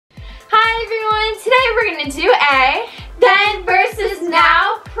and today we're gonna do a then versus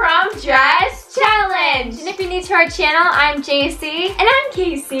now prom dress challenge. And if you're new to our channel, I'm Jacy. And I'm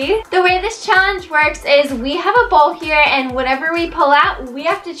Kacy. The way this challenge works is we have a bowl here, and whatever we pull out, we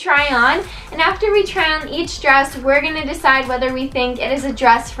have to try on. And after we try on each dress, we're gonna decide whether we think it is a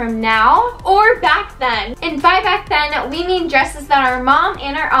dress from now or back then. And by back then, we mean dresses that our mom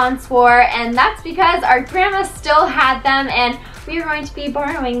and our aunts wore, and that's because our grandma still had them, and we are going to be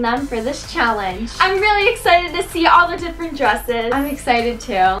borrowing them for this challenge. I'm really excited to see all the different dresses. I'm excited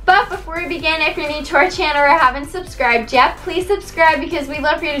too. But before we begin, if you're new to our channel or haven't subscribed yet, please subscribe because we'd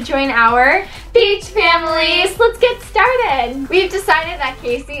love for you to join our beach families. Let's get started. We've decided that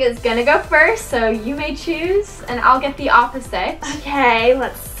Kacy is gonna go first, so you may choose and I'll get the opposite. Okay,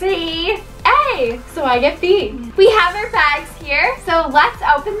 let's see. A, so I get B. We have our bags here, so let's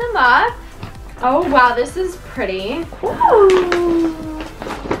open them up. Oh wow, this is pretty. Ooh.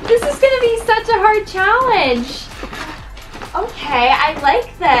 This is gonna be such a hard challenge. Okay, I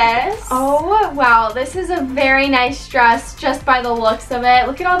like this. Oh wow, this is a very nice dress just by the looks of it.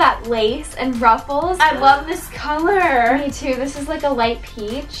 Look at all that lace and ruffles. I love this color. Me too, this is like a light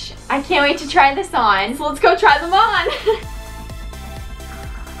peach. I can't wait to try this on. So let's go try them on.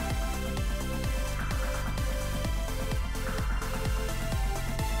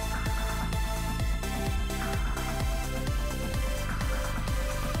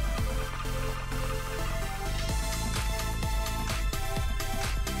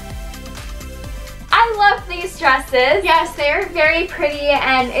 I love these dresses. Yes, they're very pretty,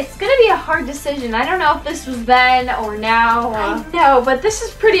 and it's gonna be a hard decision. I don't know if this was then or now. I know, but this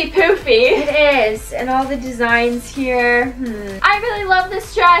is pretty poofy. It is, and all the designs here. I really love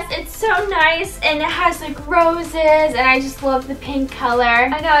this dress. It's so nice, and it has like roses, and I just love the pink color.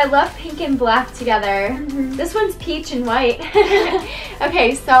 I know, I love pink and black together. This one's peach and white.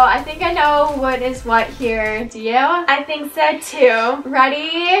 Okay, so I think I know what is what here. Do you? I think so too.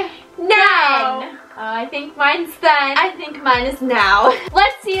 Ready? Now. I think mine's then. I think mine is now.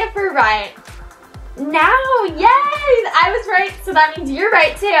 Let's see if we're right. Now, yay! I was right, so that means you're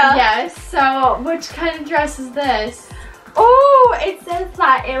right too. Yes, so which kind of dress is this? Oh, it says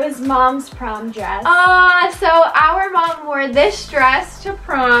that it was mom's prom dress. So our mom wore this dress to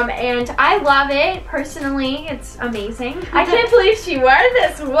prom, and I love it. Personally, it's amazing. I can't believe she wore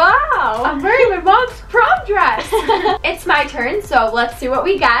this. Wow! I'm wearing my mom's prom dress. It's my turn, so let's see what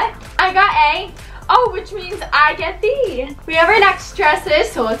we got. I got A. Oh, which means I get B. We have our next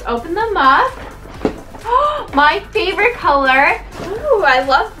dresses, so let's open them up. My favorite color. Ooh, I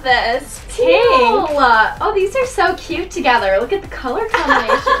love this. Pink. Oh, these are so cute together. Look at the color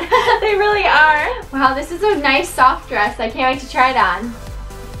combination. They really are. Wow, this is a nice soft dress. I can't wait to try it on.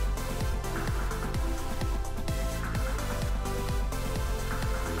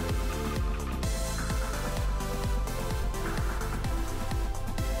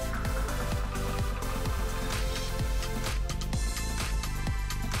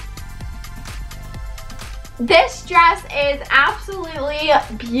 This dress is absolutely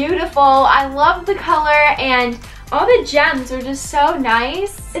beautiful. I love the color, and all the gems are just so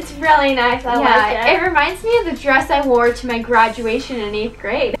nice. It's really nice. I like it. It reminds me of the dress I wore to my graduation in 8th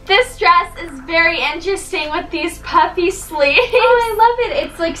grade. This dress is very interesting with these puffy sleeves. Oh, I love it.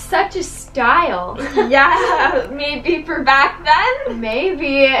 It's like such a style. Yeah, maybe for back then?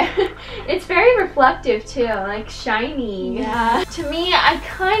 Maybe. It's very reflective too, like shiny. Yeah. To me, I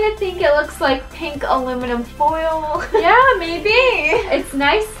kind of think it looks like pink aluminum foil. Yeah, maybe. It's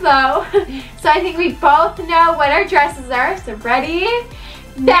nice though. So I think we both know what our dresses are, so ready?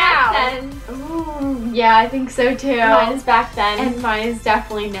 Now. Then. Ooh, yeah, I think so too. Mine is back then. And mine is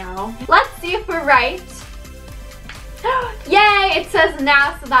definitely now. Let's see if we're right. Yay, it says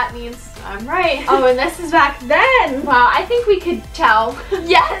now, so that means I'm right. Oh, and this is back then. Wow, I think we could tell.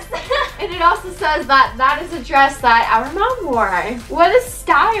 Yes. And it also says that that is a dress that our mom wore. What a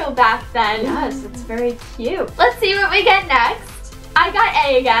style back then. Yes, it's very cute. Let's see what we get next. I got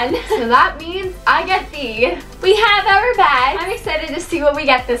A again, so that means I get B. We have our bag. I'm excited to see what we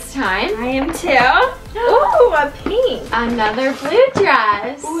get this time. I am too. Ooh, a pink. Another blue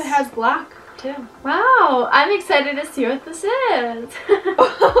dress. Ooh, it has black too. Wow, I'm excited to see what this is.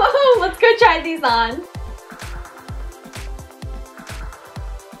 Let's go try these on.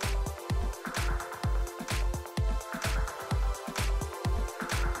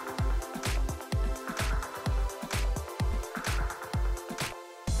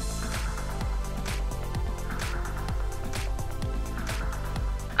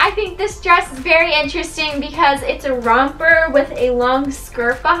 I think this dress is very interesting because it's a romper with a long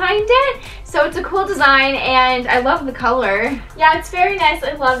skirt behind it. So it's a cool design and I love the color. Yeah, it's very nice.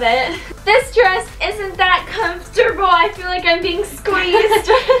 I love it. This dress isn't that comfortable. I feel like I'm being squeezed.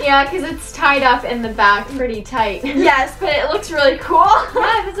 Yeah, because it's tied up in the back pretty tight. Yes, but it looks really cool.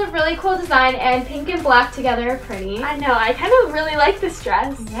 Yeah, it's a really cool design, and pink and black together are pretty. I know, I kind of really like this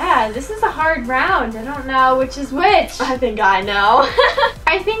dress. Yeah, this is a hard round. I don't know which is which. I think I know.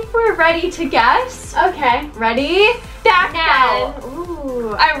 I think we're ready to guess. Okay. Ready? Back Now. then.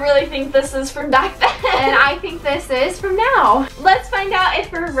 Ooh. I really think this is from back then. And I think this is from now. Let's find out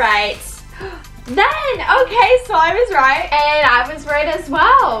if we're right. Then, okay, so I was right. And I was right as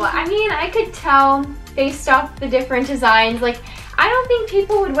well. I mean, I could tell based off the different designs. Like, I don't think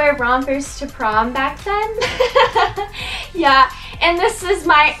people would wear rompers to prom back then. Yeah, and this is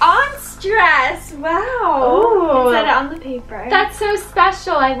my aunt's dress. Wow. Ooh. It said it on the paper. That's so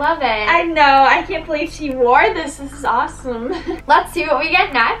special. I love it. I know. I can't believe she wore this. This is awesome. Let's see what we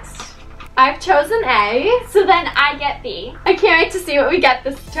get next. I've chosen A. So then I get B. I can't wait to see what we get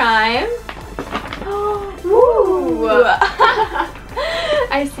this time. Ooh.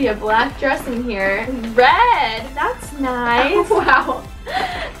 I see a black dress in here. Red. That's nice. Wow.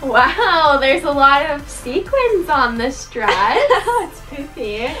 Wow, there's a lot of sequins on this dress. It's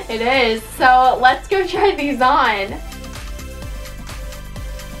poofy. It is. So let's go try these on.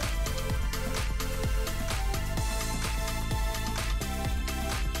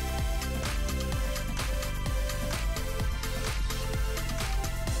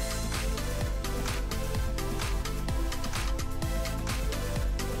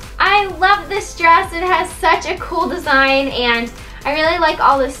 I love this dress. It has such a cool design, and I really like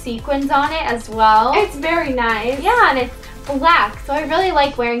all the sequins on it as well. It's very nice. Yeah, and it's black, so I really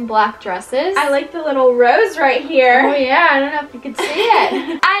like wearing black dresses. I like the little rose right here. Oh yeah, I don't know if you could see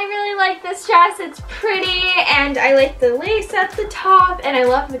it. I really like this dress. It's pretty, and I like the lace at the top, and I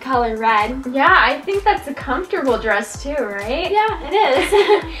love the color red. Yeah, I think that's a comfortable dress too, right? Yeah, it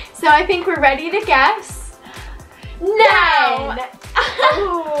is. So I think we're ready to guess. No!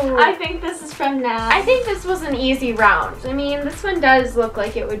 Ooh. I think this is from now. I think this was an easy round. I mean, this one does look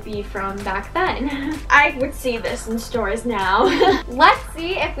like it would be from back then. I would see this in stores now. Let's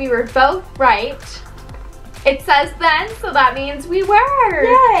see if we were both right. It says then, so that means we were.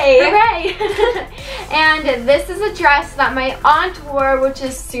 Yay! Hooray! And this is a dress that my aunt wore, which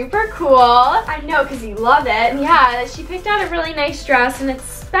is super cool. I know, because you love it. Yeah, she picked out a really nice dress, and it's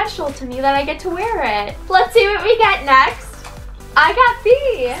special to me that I get to wear it. Let's see what we get next. I got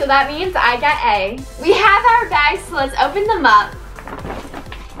B. So that means I get A. We have our bags, so let's open them up.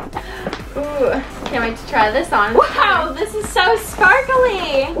 Ooh, can't wait to try this on. Wow, this is so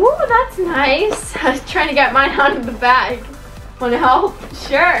sparkly. Ooh, that's nice. I was trying to get mine out of the bag. Want to help?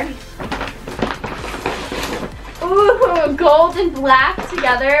 Sure. Ooh, gold and black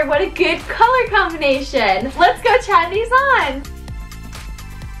together. What a good color combination. Let's go try these on.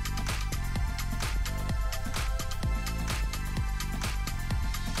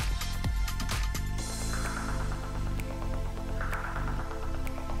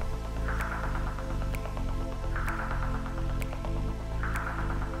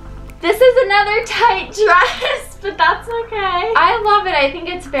 This is another tight dress, but that's okay. I love it. I think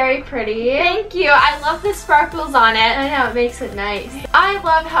it's very pretty. Thank you. I love the sparkles on it. I know, it makes it nice. I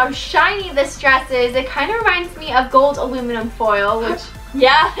love how shiny this dress is. It kind of reminds me of gold aluminum foil, which...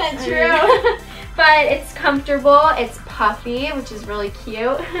 Yeah, true. But it's comfortable, it's puffy, which is really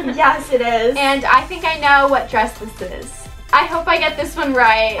cute. Yes, it is. And I think I know what dress this is. I hope I get this one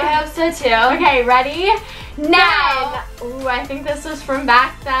right. I hope so too. Okay, ready? Now. Ooh, I think this was from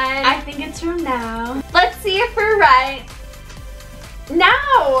back then. I think it's from now. Let's see if we're right. Now.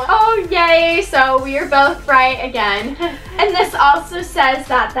 Oh, yay. So we are both right again. And this also says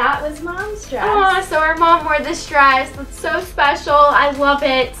that that was Mom's dress. Oh, so our mom wore this dress. It's so special. I love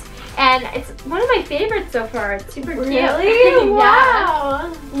it. And it's one of my favorites so far. It's super cute. Really? Yeah.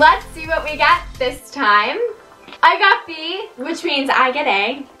 Wow. Let's see what we get this time. I got B, which means I get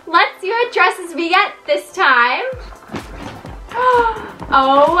A. Let's see what dresses we get this time.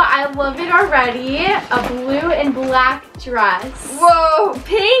 Oh, I love it already. A blue and black dress. Whoa,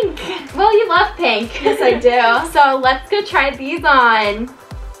 pink. Well, you love pink. Yes, I do. So let's go try these on.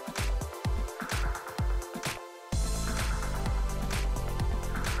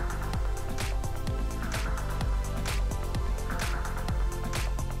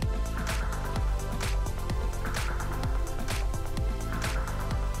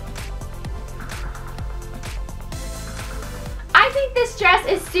 I think this dress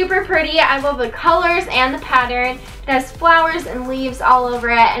is super pretty. I love the colors and the pattern. It has flowers and leaves all over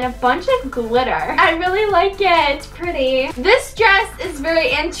it and a bunch of glitter. I really like it. It's pretty. This dress is very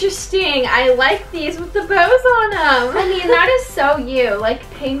interesting. I like these with the bows on them. I mean, that is so you, like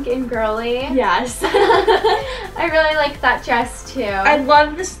pink and girly. Yes. I really like that dress too. I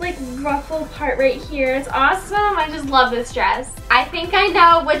love this like ruffle part right here. It's awesome. I just love this dress. I think I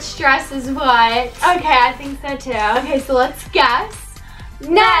know which dress is what. Okay, I think so too. Okay, so let's guess.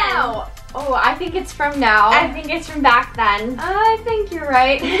 Now! Oh, I think it's from now. I think it's from back then. I think you're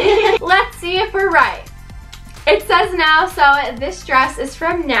right. Let's see if we're right. It says now, so this dress is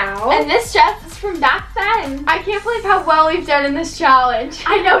from now. And this dress is from back then. I can't believe how well we've done in this challenge.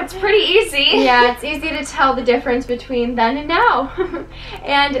 I know, it's pretty easy. Yeah, it's easy to tell the difference between then and now.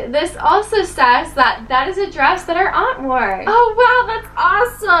 And this also says that that is a dress that our aunt wore. Oh wow, that's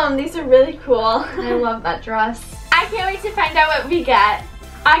awesome. These are really cool. I love that dress. I can't wait to find out what we get.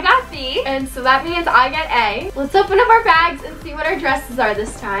 I got B. And so that means I get A. Let's open up our bags and see what our dresses are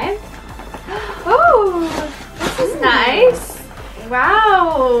this time. Oh, this is nice.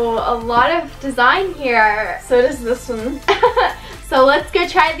 Wow, a lot of design here. So does this one. So let's go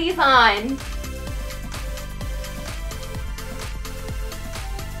try these on.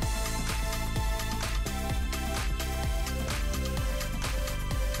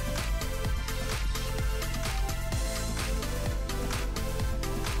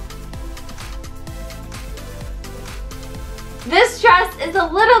 This dress is a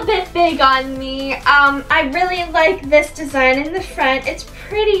little bit big on me. I really like this design in the front. It's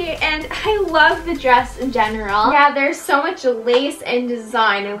pretty and I love the dress in general. Yeah, there's so much lace and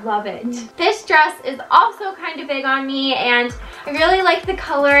design. I love it. This dress is also kind of big on me and I really like the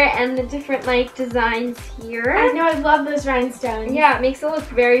color and the different like designs here. I know, I love those rhinestones. Yeah, it makes it look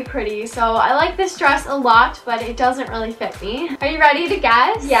very pretty. So I like this dress a lot, but it doesn't really fit me. Are you ready to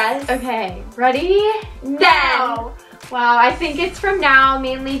guess? Yes. Okay, ready? Now. Wow, I think it's from now,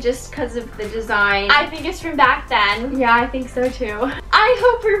 mainly just because of the design. I think it's from back then. Yeah, I think so too. I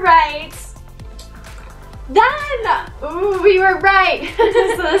hope we're right. Done! Ooh, we were right.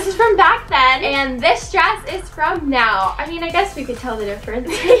 So this is from back then. And this dress is from now. I mean, I guess we could tell the difference.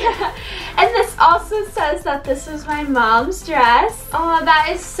 Yeah. And this also says that this is my mom's dress. Oh, that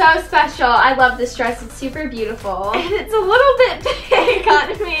is so special. I love this dress. It's super beautiful. And it's a little bit big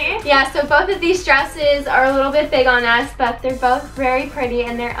on me. Yeah, so both of these dresses are a little bit big on us, but they're both very pretty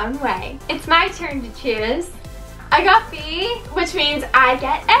in their own way. It's my turn to choose. I got B, which means I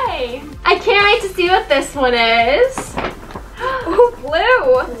get A. I can't wait to see what this one is. Ooh,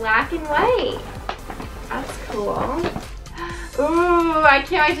 blue. Black and white. That's cool. Ooh, I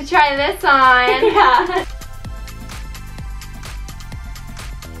can't wait to try this on. Yeah.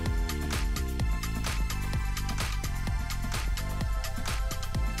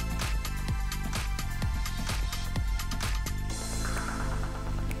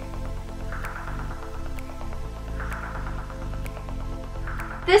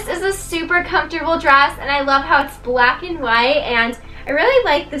 This is a super comfortable dress and I love how it's black and white and I really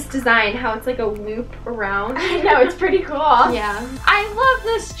like this design, how it's like a loop around. I know, it's pretty cool. Yeah. I love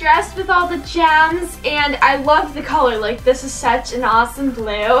this dress with all the gems and I love the color. Like, this is such an awesome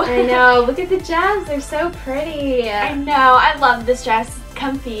blue. I know, look at the gems, they're so pretty. I know, I love this dress. It's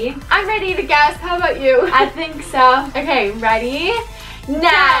comfy. I'm ready to guess, how about you? I think so. Okay, ready?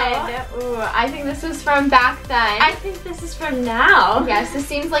 Now. Ooh, I think this is from back then. I think this is from now. Yes, this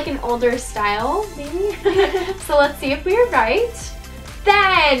seems like an older style, maybe. So let's see if we were right.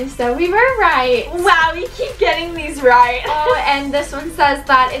 Then, so we were right. Wow, we keep getting these right. Oh, and this one says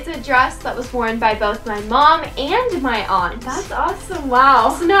that it's a dress that was worn by both my mom and my aunt. That's awesome,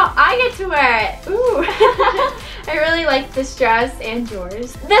 wow. So now I get to wear it. Ooh. I really like this dress and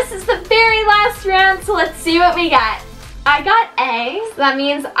yours. This is the very last round, so let's see what we got. I got A, so that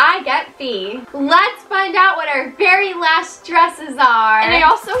means I get B. Let's find out what our very last dresses are. And I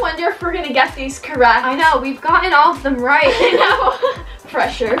also wonder if we're gonna get these correct. I know, we've gotten all of them right. I know.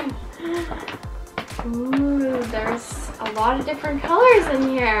 Pressure. Ooh, there's a lot of different colors in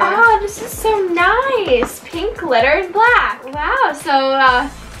here. Oh, this is so nice. Pink, glitter, and black. Wow, so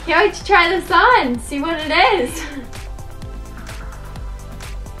can't wait to try this on, see what it is.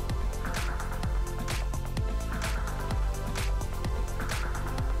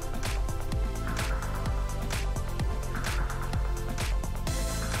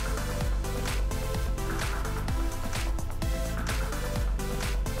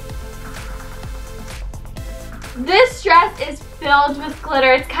 This dress is filled with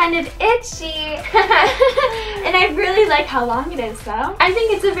glitter. It's kind of itchy. And I really like how long it is though. I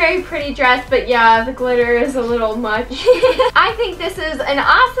think it's a very pretty dress, but yeah, the glitter is a little much. I think this is an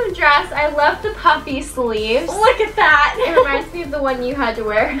awesome dress. I love the puffy sleeves. Look at that. It reminds me of the one you had to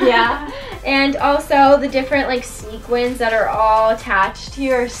wear. Yeah. And also the different like sequins that are all attached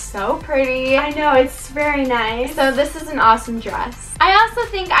here are so pretty. I know, it's very nice. So this is an awesome dress. I also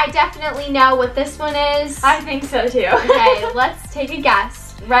think I definitely know what this one is. I think so too. Okay, let's take a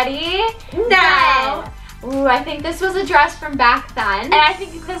guess. Ready? Now. Ooh, I think this was a dress from back then. And I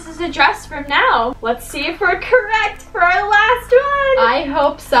think this is a dress from now. Let's see if we're correct for our last one. I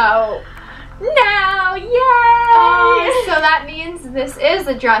hope so. No, yay! Oh, so that means this is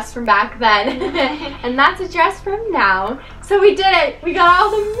a dress from back then. And that's a dress from now. So we did it. We got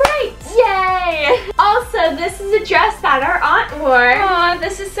all of them right. Yay! Also, this is a dress that our aunt wore. Oh,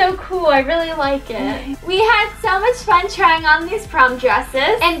 this is so cool. I really like it. We had so much fun trying on these prom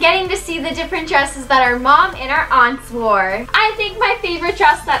dresses And getting to see the different dresses that our mom and our aunts wore. I think my favorite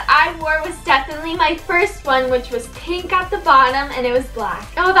dress that I wore was definitely my first one, which was pink at the bottom and it was black.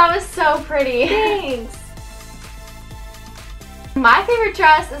 Oh, that was so pretty. Thanks. My favorite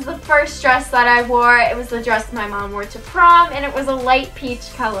dress is the first dress that I wore. It was the dress my mom wore to prom, and it was a light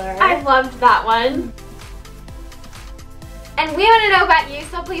peach color. I loved that one. And we want to know about you,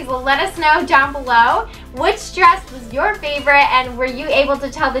 so please let us know down below which dress was your favorite, and were you able to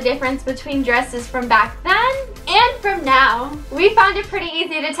tell the difference between dresses from back then And from now. We found it pretty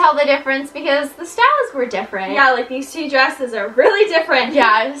easy to tell the difference because the styles were different. Yeah, like these two dresses are really different.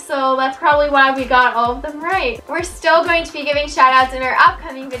 Yeah, so that's probably why we got all of them right. We're still going to be giving shout outs in our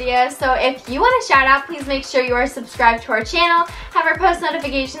upcoming videos, so if you want a shout out, please make sure you are subscribed to our channel, have our post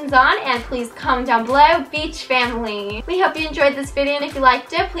notifications on, and please comment down below, Beach Family. We hope you enjoyed this video, and if you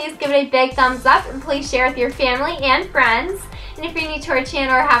liked it, please give it a big thumbs up, and please share with your family and friends. And if you're new to our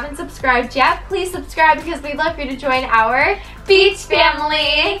channel or haven't subscribed yet, please subscribe because we'd love for you to join our Beach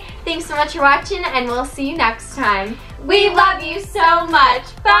Family. Thanks so much for watching, and we'll see you next time. We love you so much.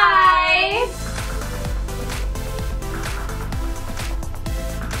 Bye!